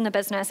problems in the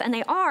business, and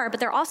they are, but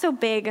they're also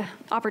big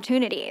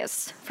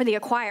opportunities for the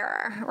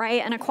acquirer,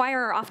 right? An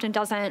acquirer often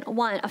doesn't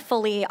want a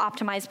fully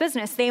optimized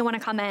business. They want to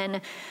come in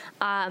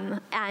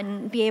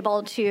and be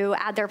able to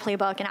add their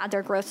playbook and add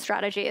their growth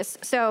strategies.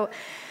 So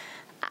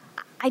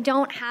I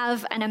don't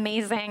have an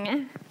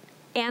amazing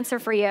answer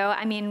for you.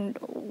 I mean,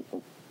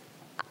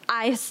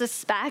 I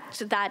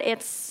suspect that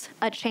it's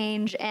a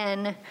change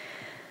in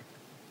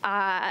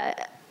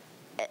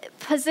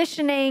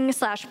positioning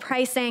 /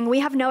 pricing. We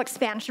have no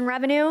expansion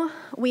revenue.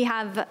 We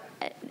just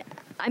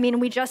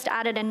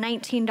added a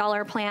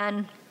 $19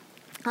 plan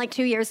like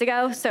 2 years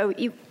ago. So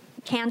you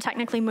can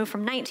technically move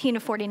from 19 to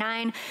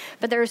 49,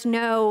 but there's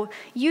no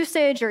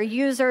usage or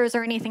users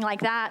or anything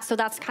like that. So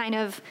that's kind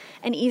of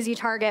an easy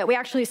target. We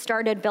actually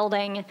started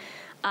building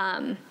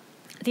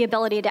the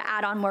ability to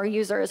add on more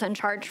users and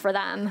charge for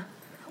them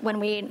when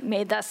we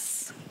made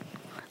this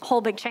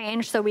whole big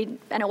change. And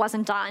it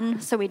wasn't done,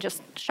 so we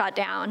just shut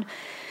down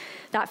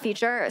that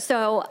feature.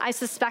 So I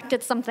suspect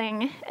it's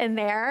something in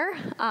there,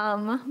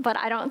 but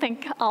I don't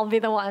think I'll be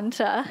the one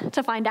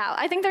to find out.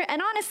 I think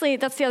and honestly,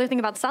 that's the other thing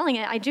about selling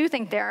it. I do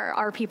think there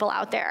are people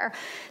out there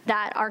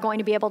that are going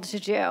to be able to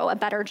do a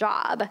better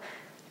job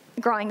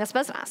growing this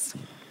business.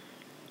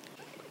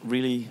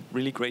 Really,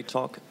 really great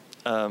talk.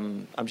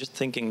 I'm just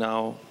thinking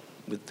now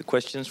with the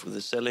questions, with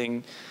the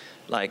selling,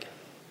 like,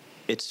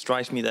 it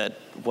strikes me that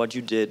what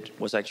you did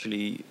was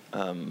actually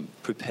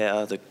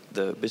prepare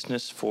the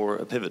business for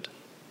a pivot.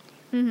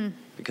 Mm-hmm.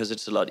 Because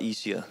it's a lot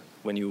easier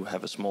when you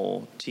have a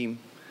small team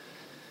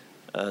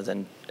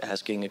than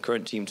asking a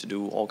current team to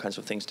do all kinds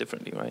of things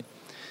differently, right?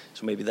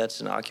 So maybe that's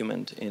an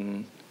argument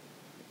in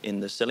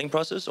the selling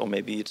process, or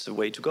maybe it's a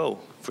way to go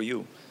for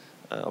you.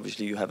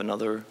 Obviously, you have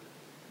another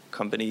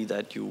company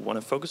that you want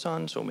to focus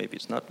on, so maybe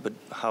it's not. But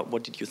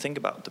what did you think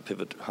about the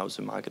pivot? How's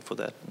the market for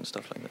that and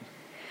stuff like that?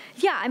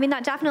 Yeah, I mean,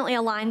 that definitely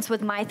aligns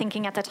with my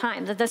thinking at the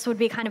time, that this would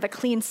be kind of a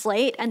clean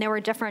slate, and there were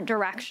different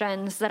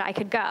directions that I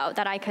could go,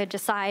 that I could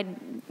decide,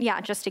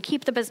 just to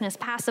keep the business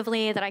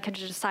passively, that I could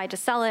decide to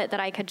sell it,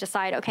 that I could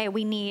decide, okay,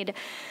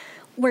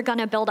 we're going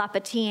to build up a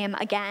team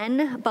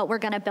again, but we're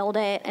going to build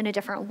it in a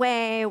different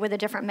way with a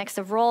different mix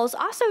of roles.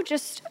 Also,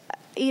 just,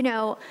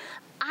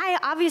 I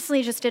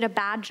obviously just did a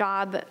bad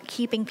job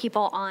keeping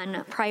people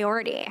on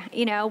priority.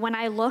 When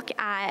I look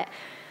at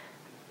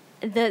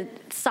the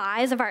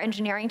size of our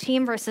engineering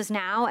team versus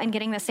now and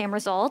getting the same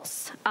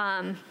results.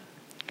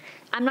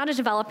 I'm not a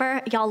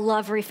developer. Y'all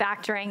love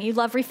refactoring. You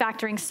love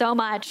refactoring so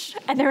much,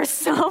 and there's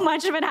so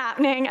much of it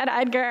happening at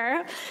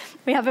Edgar.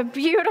 We have a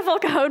beautiful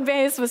code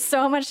base with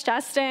so much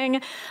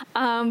testing,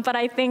 but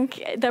I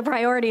think the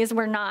priorities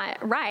were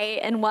not right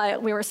in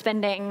what we were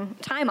spending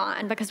time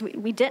on, because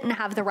we didn't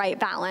have the right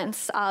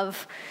balance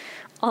of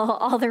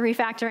all the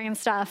refactoring and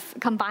stuff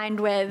combined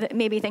with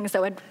maybe things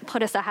that would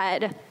put us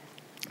ahead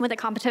with the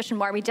competition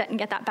more. We didn't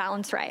get that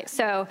balance right.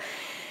 So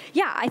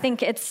I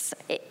think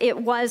it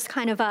was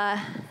kind of a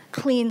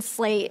clean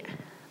slate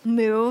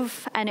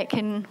move, and it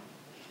can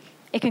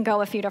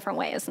go a few different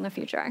ways in the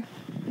future.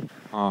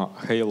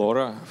 Hey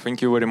Laura,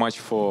 thank you very much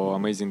for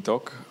amazing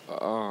talk.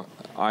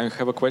 I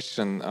have a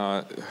question.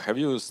 Have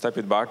you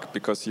stepped back,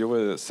 because you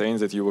were saying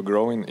that you were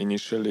growing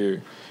initially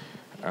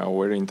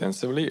very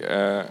intensively?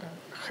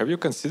 Have you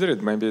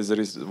considered maybe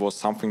was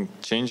something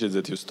changed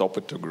that you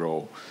stopped to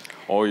grow,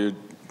 or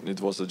it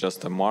was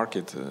just a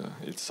market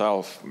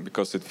itself,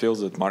 because it feels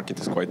that market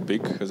is quite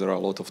big, because there are a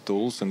lot of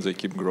tools and they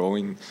keep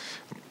growing.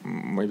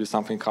 Maybe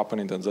something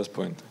happened at this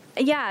point.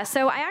 Yeah,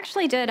 so I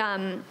actually did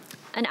an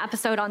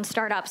episode on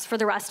startups for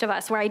the rest of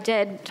us where I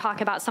did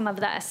talk about some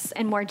of this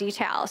in more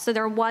detail. So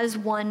there was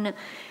one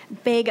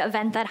big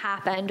event that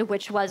happened,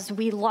 which was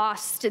we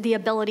lost the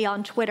ability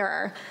on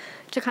Twitter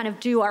to kind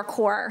of do our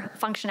core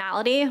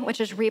functionality,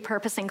 which is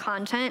repurposing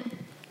content.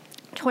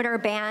 Twitter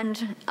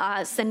banned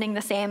sending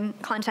the same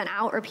content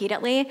out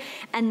repeatedly,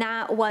 and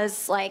that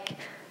was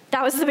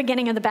the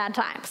beginning of the bad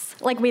times.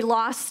 We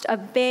lost a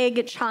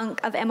big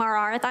chunk of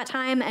MRR at that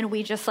time, and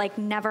we just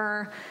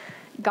never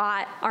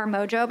got our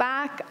mojo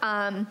back.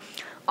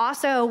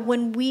 Also,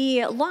 when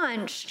we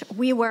launched,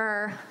 we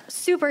were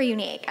super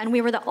unique, and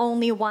we were the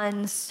only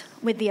ones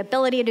with the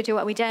ability to do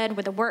what we did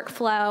with the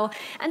workflow.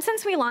 And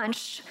since we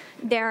launched,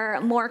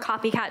 more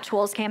copycat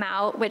tools came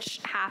out, which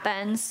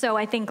happens. So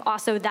I think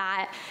also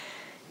that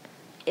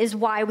is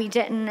why we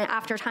didn't,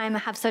 after time,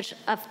 have such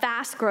a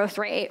fast growth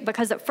rate.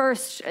 Because at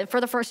first,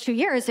 for the first 2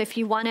 years, if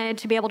you wanted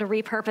to be able to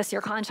repurpose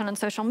your content on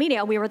social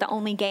media, we were the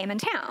only game in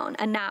town,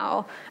 and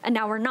now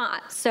we're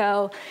not.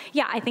 So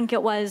yeah, I think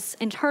it was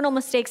internal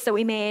mistakes that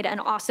we made and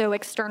also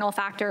external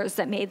factors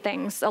that made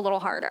things a little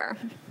harder.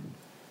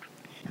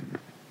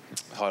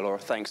 Hi, Laura.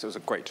 Thanks. It was a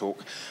great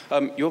talk.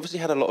 You obviously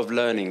had a lot of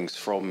learnings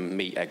from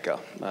Meet Edgar,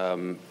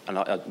 and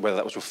whether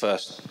that was your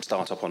first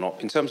startup or not.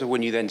 In terms of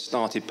when you then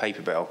started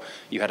Paperbell,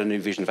 you had a new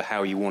vision for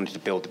how you wanted to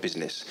build the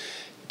business.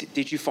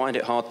 Did you find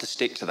it hard to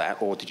stick to that,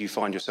 or did you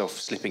find yourself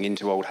slipping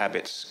into old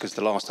habits? Because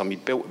the last time you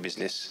built a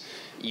business,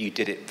 you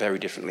did it very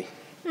differently.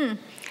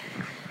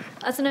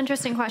 That's an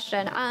interesting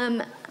question.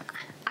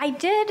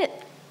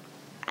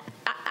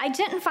 I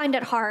didn't find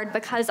it hard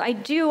because I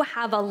do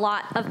have a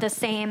lot of the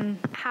same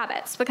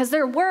habits, because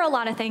there were a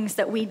lot of things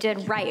that we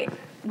did right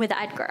with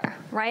Edgar,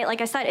 right? Like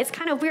I said, it's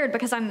kind of weird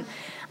because I'm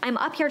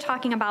up here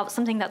talking about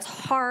something that's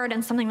hard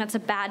and something that's a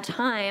bad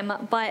time,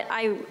 but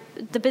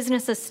the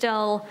business is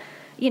still,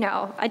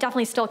 I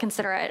definitely still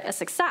consider it a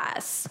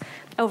success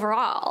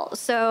overall.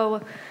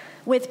 So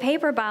with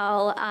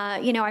Paperbell,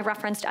 I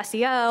referenced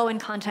SEO and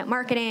content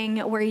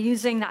marketing. We're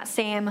using that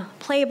same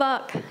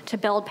playbook to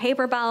build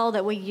Paperbell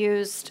that we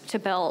used to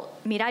build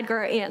Meet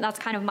Edgar. That's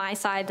kind of my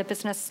side, the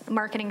business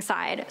marketing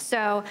side.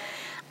 So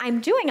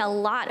I'm doing a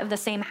lot of the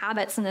same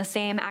habits and the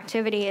same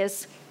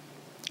activities,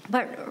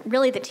 but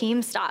really the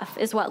team stuff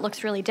is what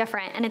looks really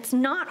different. And it's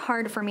not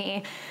hard for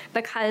me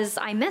because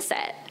I miss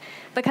it,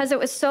 because it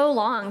was so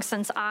long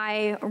since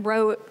I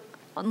wrote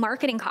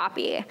marketing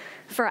copy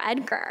for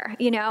Edgar.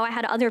 I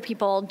had other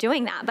people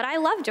doing that, but I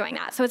love doing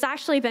that. So it's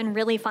actually been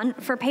really fun.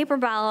 For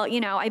Paperbell,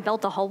 I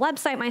built the whole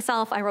website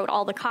myself. I wrote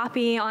all the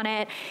copy on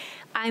it.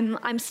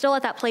 I'm still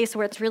at that place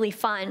where it's really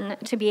fun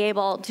to be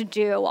able to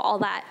do all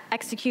that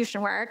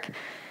execution work.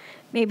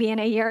 Maybe in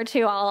a year or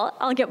two,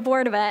 I'll get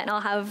bored of it and I'll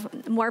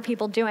have more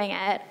people doing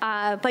it.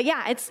 But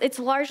yeah, it's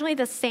largely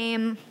the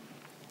same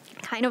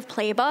kind of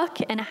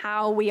playbook and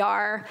how we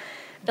are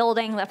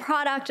building the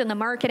product and the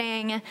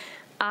marketing,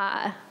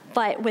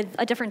 but with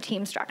a different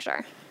team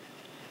structure.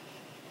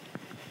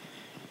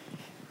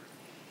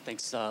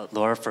 Thanks,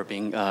 Laura, for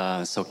being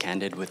so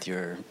candid with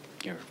your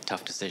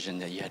tough decision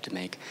that you had to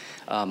make.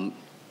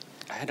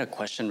 I had a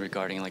question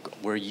regarding,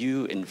 were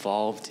you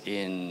involved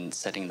in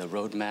setting the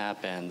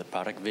roadmap and the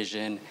product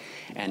vision?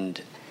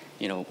 And,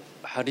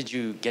 how did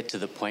you get to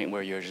the point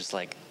where you're just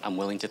like, I'm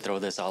willing to throw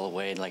this all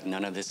away,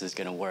 none of this is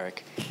going to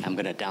work. I'm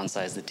going to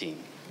downsize the team.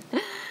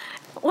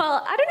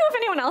 Well, I don't know if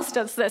anyone else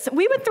does this.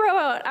 We would throw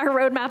out our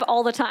roadmap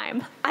all the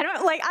time. I don't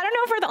know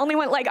if we're the only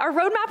one. Our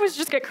roadmap would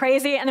just get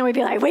crazy, and then we'd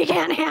be like, we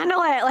can't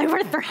handle it.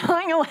 We're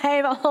throwing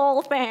away the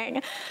whole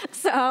thing.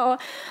 So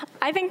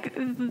I think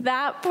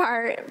that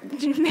part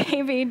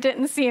maybe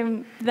didn't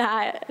seem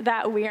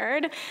that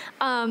weird.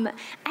 And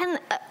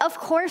of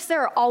course,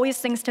 there are always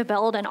things to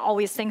build and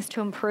always things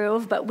to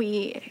improve, but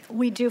we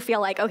do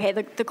feel like, okay,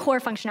 the core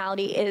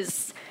functionality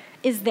is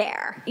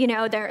there.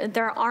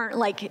 There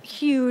aren't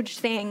huge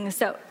things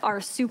that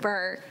are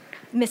super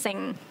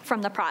missing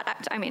from the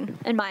product. I mean,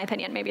 in my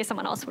opinion, maybe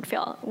someone else would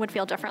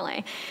feel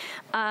differently.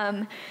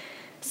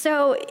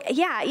 So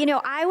yeah,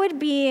 I would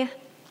be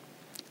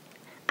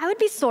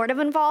sort of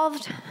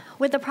involved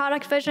with the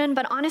product vision,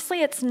 but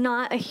honestly, it's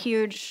not a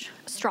huge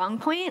strong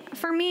point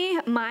for me.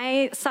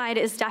 My side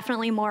is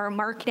definitely more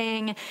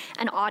marketing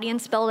and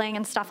audience building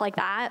and stuff like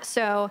that.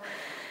 So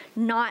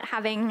not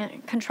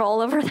having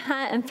control over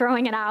that and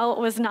throwing it out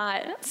was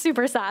not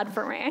super sad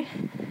for me.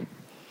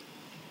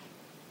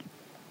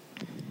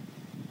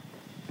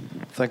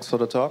 Thanks for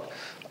the talk.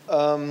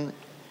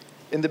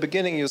 In the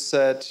beginning, you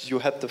said you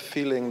had the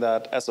feeling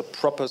that as a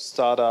proper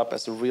startup,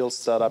 as a real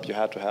startup, you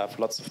had to have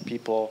lots of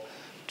people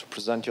to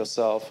present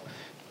yourself.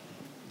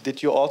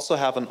 Did you also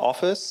have an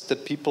office?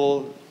 Did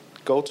people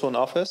go to an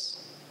office?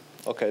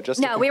 Okay, just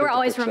no, we were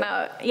always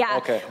remote. Yeah,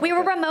 okay, we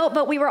were remote,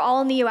 but we were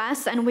all in the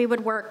U.S. and we would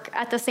work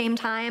at the same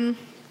time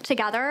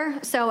together.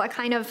 So a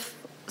kind of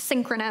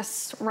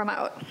synchronous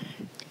remote.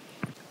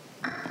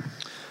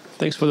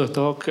 Thanks for the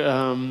talk.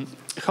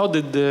 How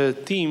did the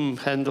team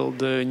handle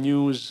the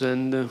news,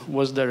 and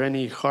was there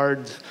any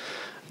hard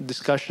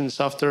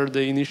discussions after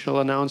the initial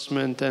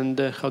announcement, and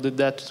how did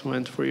that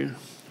went for you?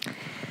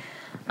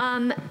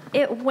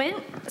 It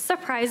went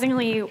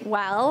surprisingly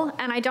well,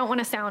 and I don't want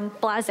to sound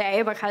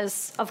blasé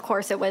because, of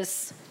course, it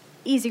was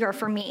easier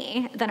for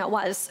me than it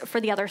was for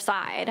the other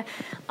side.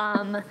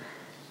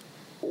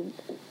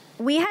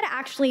 We had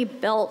actually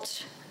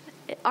built,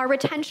 our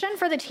retention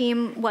for the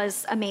team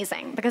was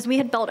amazing because we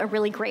had built a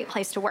really great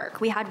place to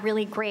work. We had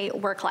really great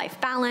work-life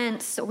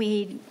balance.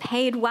 We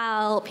paid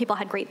well. People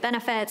had great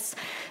benefits.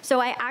 So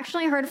I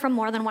actually heard from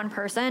more than one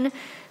person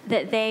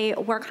that they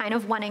were kind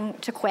of wanting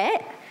to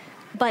quit,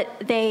 but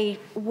they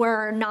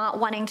were not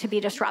wanting to be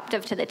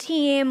disruptive to the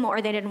team,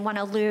 or they didn't want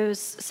to lose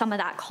some of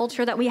that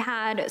culture that we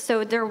had.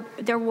 So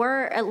there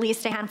were at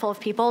least a handful of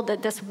people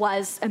that this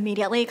was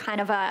immediately kind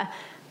of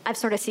I've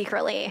sort of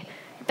secretly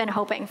been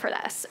hoping for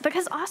this.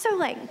 Because also,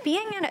 like,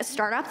 being in a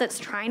startup that's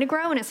trying to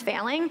grow and is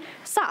failing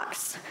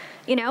sucks.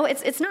 You know,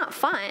 it's not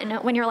fun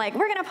when you're like,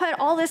 we're going to put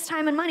all this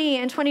time and money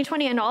in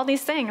 2020 into all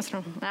these things.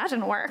 That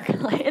didn't work.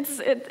 Like,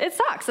 it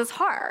sucks. It's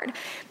hard,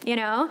 you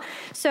know?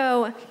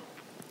 So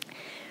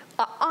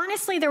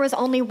honestly, there was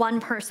only one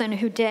person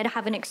who did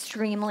have an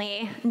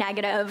extremely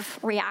negative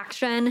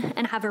reaction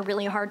and have a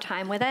really hard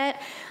time with it.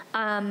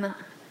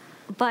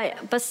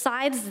 But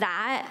besides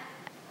that,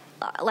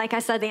 like I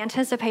said, the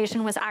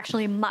anticipation was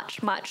actually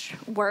much, much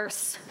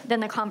worse than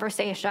the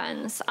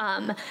conversations.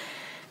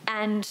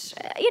 And,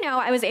 you know,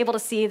 I was able to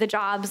see the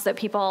jobs that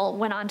people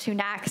went on to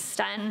next.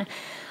 And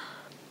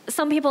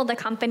some people at the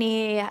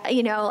company,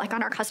 you know, like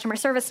on our customer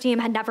service team,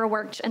 had never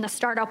worked in the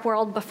startup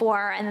world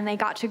before. And then they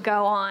got to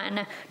go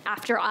on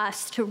after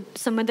us to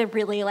some of the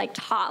really like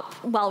top,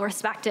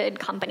 well-respected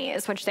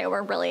companies, which they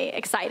were really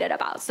excited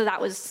about. So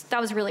that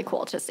was really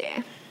cool to see.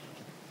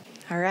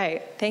 All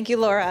right. Thank you,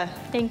 Laura.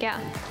 Thank you.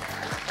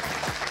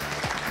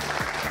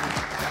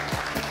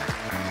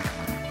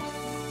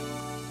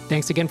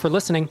 Thanks again for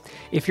listening.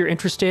 If you're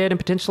interested in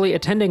potentially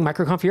attending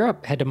MicroConf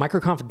Europe, head to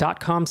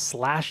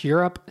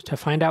microconf.com/Europe to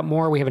find out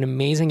more. We have an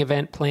amazing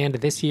event planned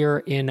this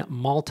year in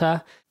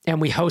Malta, and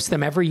we host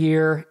them every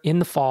year in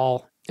the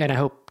fall, and I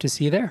hope to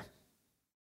see you there.